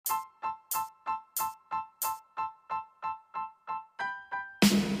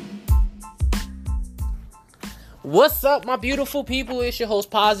What's up, my beautiful people? It's your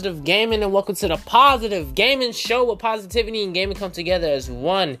host, Positive Gaming, and welcome to the Positive Gaming Show, where positivity and gaming come together as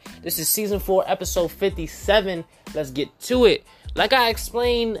one. This is Season 4, Episode 57. Let's get to it. Like I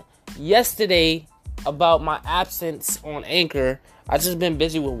explained yesterday about my absence on Anchor, I've just been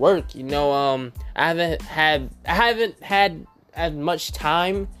busy with work. I haven't had as much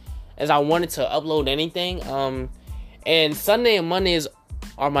time as I wanted to upload anything. And Sunday and Mondays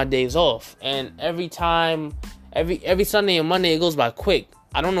are my days off, and every Sunday and Monday it goes by quick.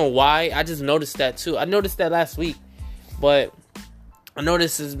 I don't know why. I just noticed that too. I noticed that last week, but I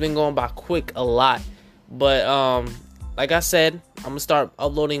noticed it's been going by quick a lot. But like I said, I'm gonna start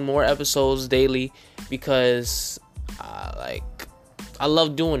uploading more episodes daily because I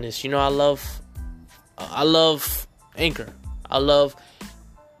love doing this. I love Anchor. I love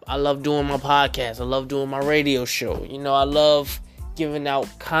doing my podcast. I love doing my radio show. I love giving out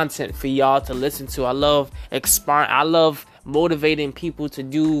content for y'all to listen to. I love motivating people to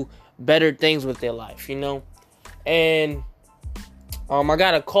do better things with their life, And I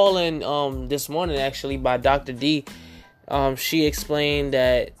got a call in this morning actually by Dr. D. She explained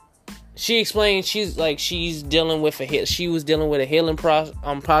she's dealing with she was dealing with a healing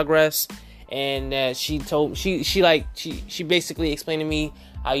progress, and that she basically explained to me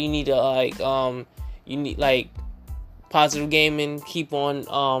how you need to positive gaming, keep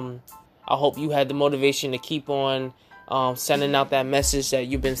on. I hope you had the motivation to keep on sending out that message that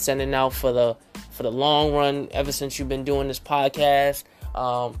you've been sending out for the long run ever since you've been doing this podcast.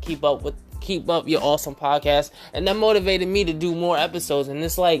 Keep up your awesome podcast, and that motivated me to do more episodes. And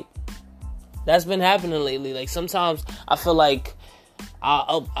it's that's been happening lately. Sometimes I feel like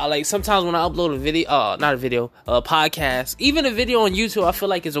sometimes when I upload a podcast, even a video on YouTube, I feel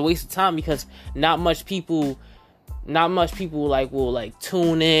like it's a waste of time because not much people will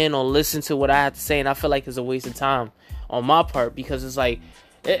tune in or listen to what I have to say, and I feel like it's a waste of time on my part because it's I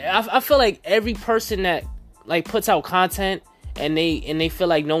feel like every person that puts out content and they feel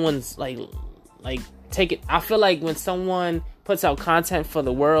like no one's take it. I feel like when someone puts out content for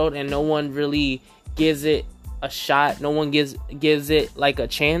the world and no one really gives it a shot, no one gives it a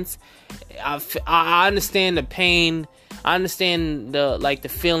chance. I understand the pain. I understand the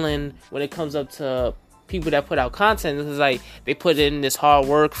feeling when it comes up to people that put out content. It's they put in this hard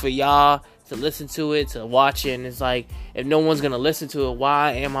work for y'all to listen to it, to watch it, and it's if no one's gonna listen to it,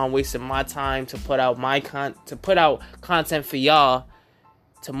 why am I wasting my time to put out content for y'all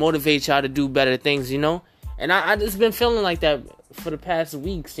to motivate y'all to do better things, And I just been feeling like that for the past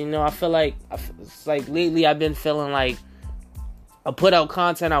weeks, I feel like lately I've been feeling I put out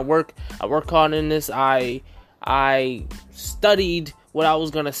content, I work hard in this, I studied what I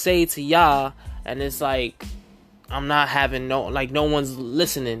was gonna say to y'all, and it's I'm not having no one's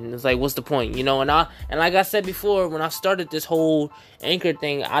listening. It's what's the point, And like I said before, when I started this whole Anchor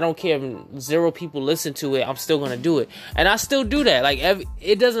thing, I don't care if 0 people listen to it, I'm still gonna do it, and I still do that.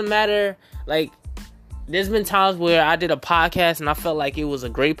 It doesn't matter. There's been times where I did a podcast and I felt like it was a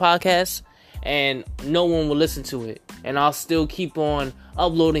great podcast, and no one will listen to it, and I'll still keep on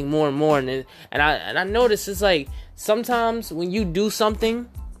uploading more and more. And I notice it's sometimes when you do something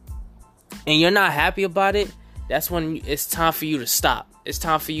and you're not happy about it, that's when it's time for you to stop. It's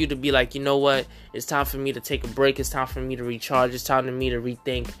time for you to be you know what? It's time for me to take a break. It's time for me to recharge. It's time for me to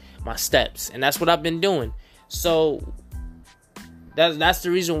rethink my steps. And that's what I've been doing. So that's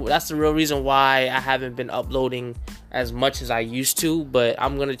the reason. That's the real reason why I haven't been uploading as much as I used to. But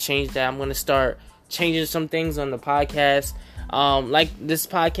I'm gonna change that. I'm gonna start changing some things on the podcast. This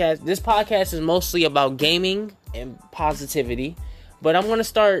podcast is mostly about gaming and positivity. But I'm gonna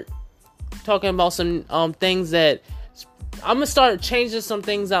start talking about some things that I'm gonna start changing some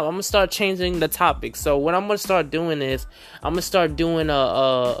things up. I'm gonna start changing the topic. So what I'm gonna start doing is I'm gonna start doing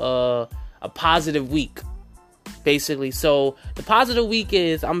a positive week, basically. So the positive week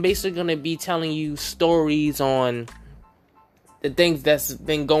is I'm basically gonna be telling you stories on the things that's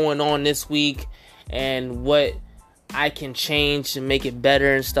been going on this week and what I can change to make it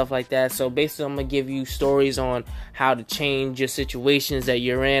better and stuff like that. So basically I'm going to give you stories on how to change your situations that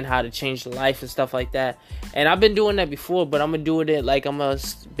you're in, how to change your life and stuff like that. And I've been doing that before, but I'm going to do it I'm going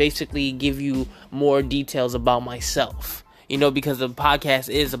to basically give you more details about myself, because the podcast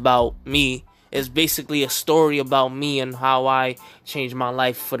is about me. It's basically a story about me and how I changed my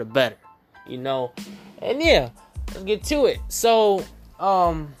life for the better, And yeah, let's get to it. So,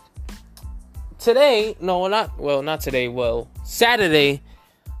 Saturday,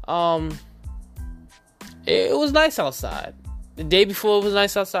 it was nice outside. The day before it was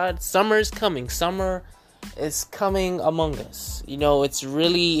nice outside. Summer is coming. Summer is coming among us. It's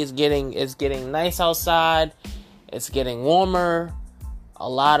getting nice outside. It's getting warmer. A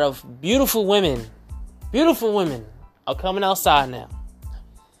lot of beautiful women are coming outside now.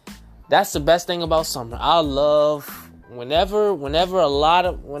 That's the best thing about summer. I love whenever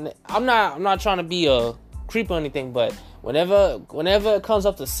I'm not trying to be a creep or anything, but whenever it comes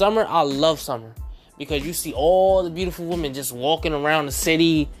up to summer, I love summer because you see all the beautiful women just walking around the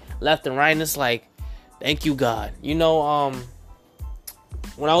city left and right, and it's like, thank you, God. You know,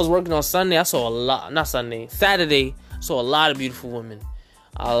 when I was working on Sunday, I saw Saturday, I saw a lot of beautiful women.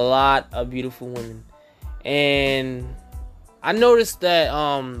 And I noticed that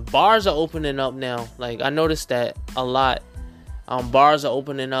bars are opening up now. Like, I noticed that a lot. Bars are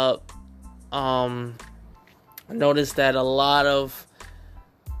opening up. I noticed that a lot of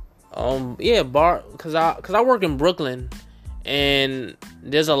cause I work in Brooklyn, and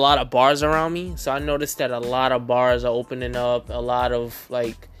there's a lot of bars around me. So I noticed that a lot of bars are opening up. A lot of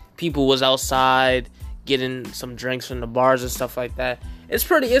like people was outside getting some drinks from the bars and stuff like that. It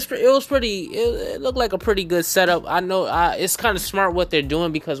looked like a pretty good setup. I know it's kind of smart what they're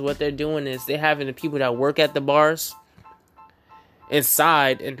doing, because what they're doing is they're having the people that work at the bars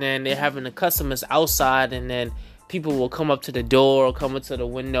inside, and then they're having the customers outside, and then people will come up to the door or come up to the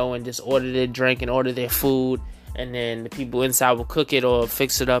window and just order their drink and order their food, and then the people inside will cook it or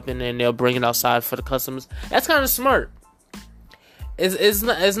fix it up, and then they'll bring it outside for the customers. That's kind of smart. It's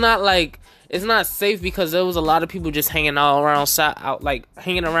not safe, because there was a lot of people just hanging around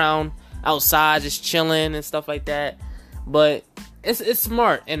outside, just chilling and stuff like that. But it's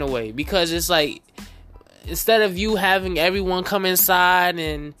smart in a way, because it's like, instead of you having everyone come inside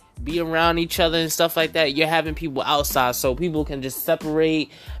and be around each other and stuff like that, you're having people outside, so people can just separate,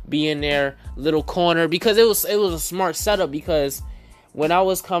 be in their little corner. Because it was a smart setup, because when I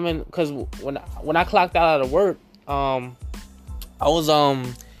was coming, because when I clocked out of work, I was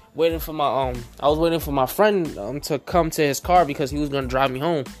waiting for my friend to come to his car, because he was gonna drive me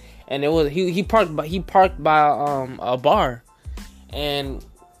home, and he parked by a bar. And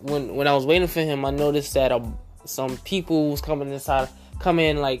when I was waiting for him, I noticed that some people was coming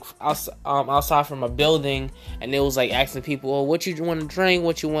like outside from a building, and they was like asking people, "Oh, what you want to drink?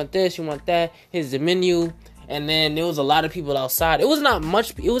 What you want this? You want that? Here's the menu." And then there was a lot of people outside. It was not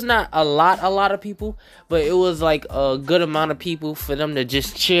much. It was not a lot of people, but it was like a good amount of people for them to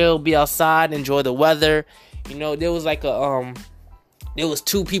just chill, be outside, enjoy the weather. You know, there was like there was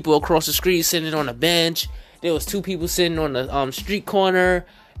 2 people across the street sitting on a bench. There was 2 people sitting on the street corner.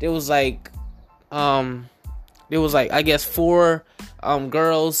 There was like I guess 4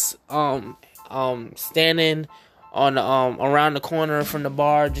 girls standing on around the corner from the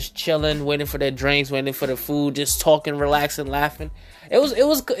bar, just chilling, waiting for their drinks, waiting for the food, just talking, relaxing, laughing. It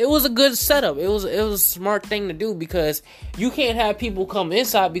was a good setup. It was a smart thing to do, because you can't have people come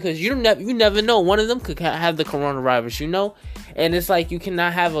inside, because you never know, one of them could have the coronavirus, you know. And it's like, you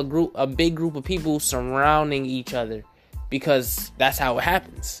cannot have a big group of people surrounding each other, because that's how it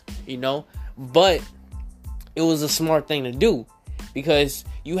happens, you know. But it was a smart thing to do, because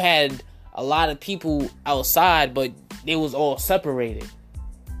you had a lot of people outside, but they was all separated,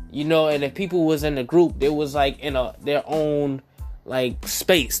 you know. And if people was in a group, they was like in their own like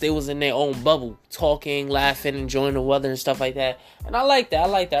space. They was in their own bubble, talking, laughing, enjoying the weather and stuff like that. And I like that.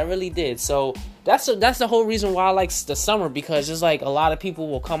 I really did. So that's the whole reason why I like the summer, because it's like a lot of people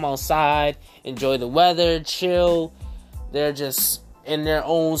will come outside, enjoy the weather, chill. They're just in their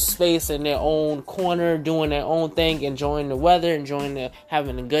own space, in their own corner, doing their own thing, enjoying the weather,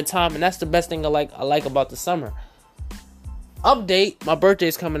 having a good time. And that's the best thing I like about the summer. Update, my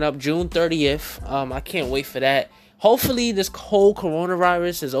birthday's coming up June 30th. I can't wait for that. Hopefully this whole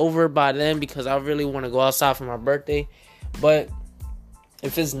coronavirus is over by then, because I really want to go outside for my birthday. But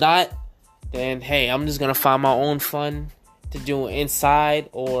if it's not, then hey, I'm just going to find my own fun to do inside,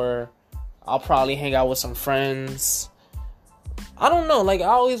 or I'll probably hang out with some friends. I don't know, like, I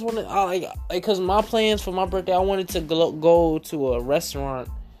always wanted, because my plans for my birthday, I wanted to go to a restaurant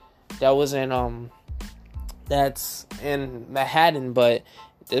that was that's in Manhattan, but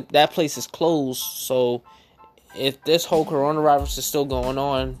that place is closed. So if this whole coronavirus is still going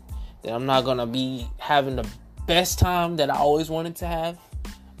on, then I'm not gonna be having the best time that I always wanted to have.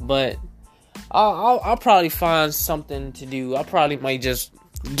 But I'll probably find something to do. I probably might just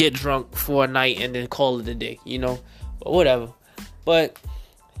get drunk for a night and then call it a day, you know, but whatever. But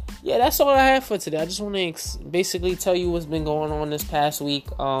yeah, that's all I have for today. I just want to basically tell you what's been going on this past week.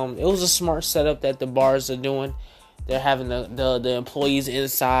 It was a smart setup that the bars are doing. They're having the employees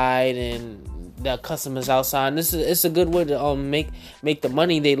inside and the customers outside. And it's a good way to make the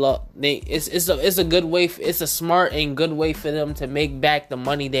money they love. It's a good way. It's a smart and good way for them to make back the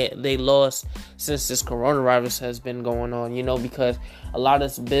money that they lost since this coronavirus has been going on. Because a lot of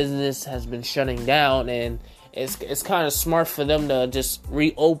this business has been shutting down, and it's kind of smart for them to just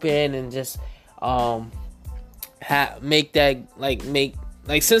reopen and just make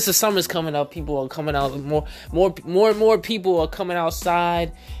since the summer's coming up, people are coming out more people are coming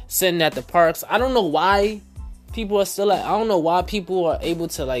outside, sitting at the parks. I don't know why people are still I don't know why people are able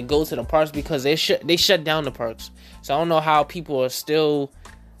to go to the parks, because they shut down the parks. So I don't know how people are still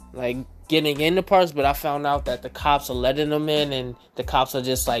getting in the parks, but I found out that the cops are letting them in, and the cops are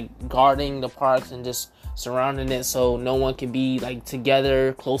just guarding the parks and just surrounding it so no one can be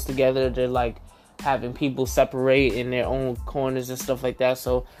together, close together. They're having people separate in their own corners and stuff like that.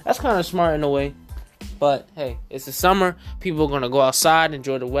 So that's kind of smart in a way. But hey, it's the summer. People are going to go outside,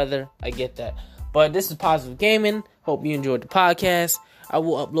 enjoy the weather. I get that. But this is Positive Gaming. Hope you enjoyed the podcast. I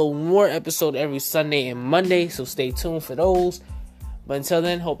will upload more episodes every Sunday and Monday, so stay tuned for those. But until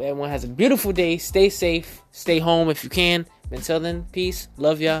then, hope everyone has a beautiful day. Stay safe. Stay home if you can. Until then, peace.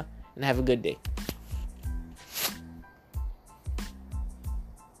 Love y'all. And have a good day.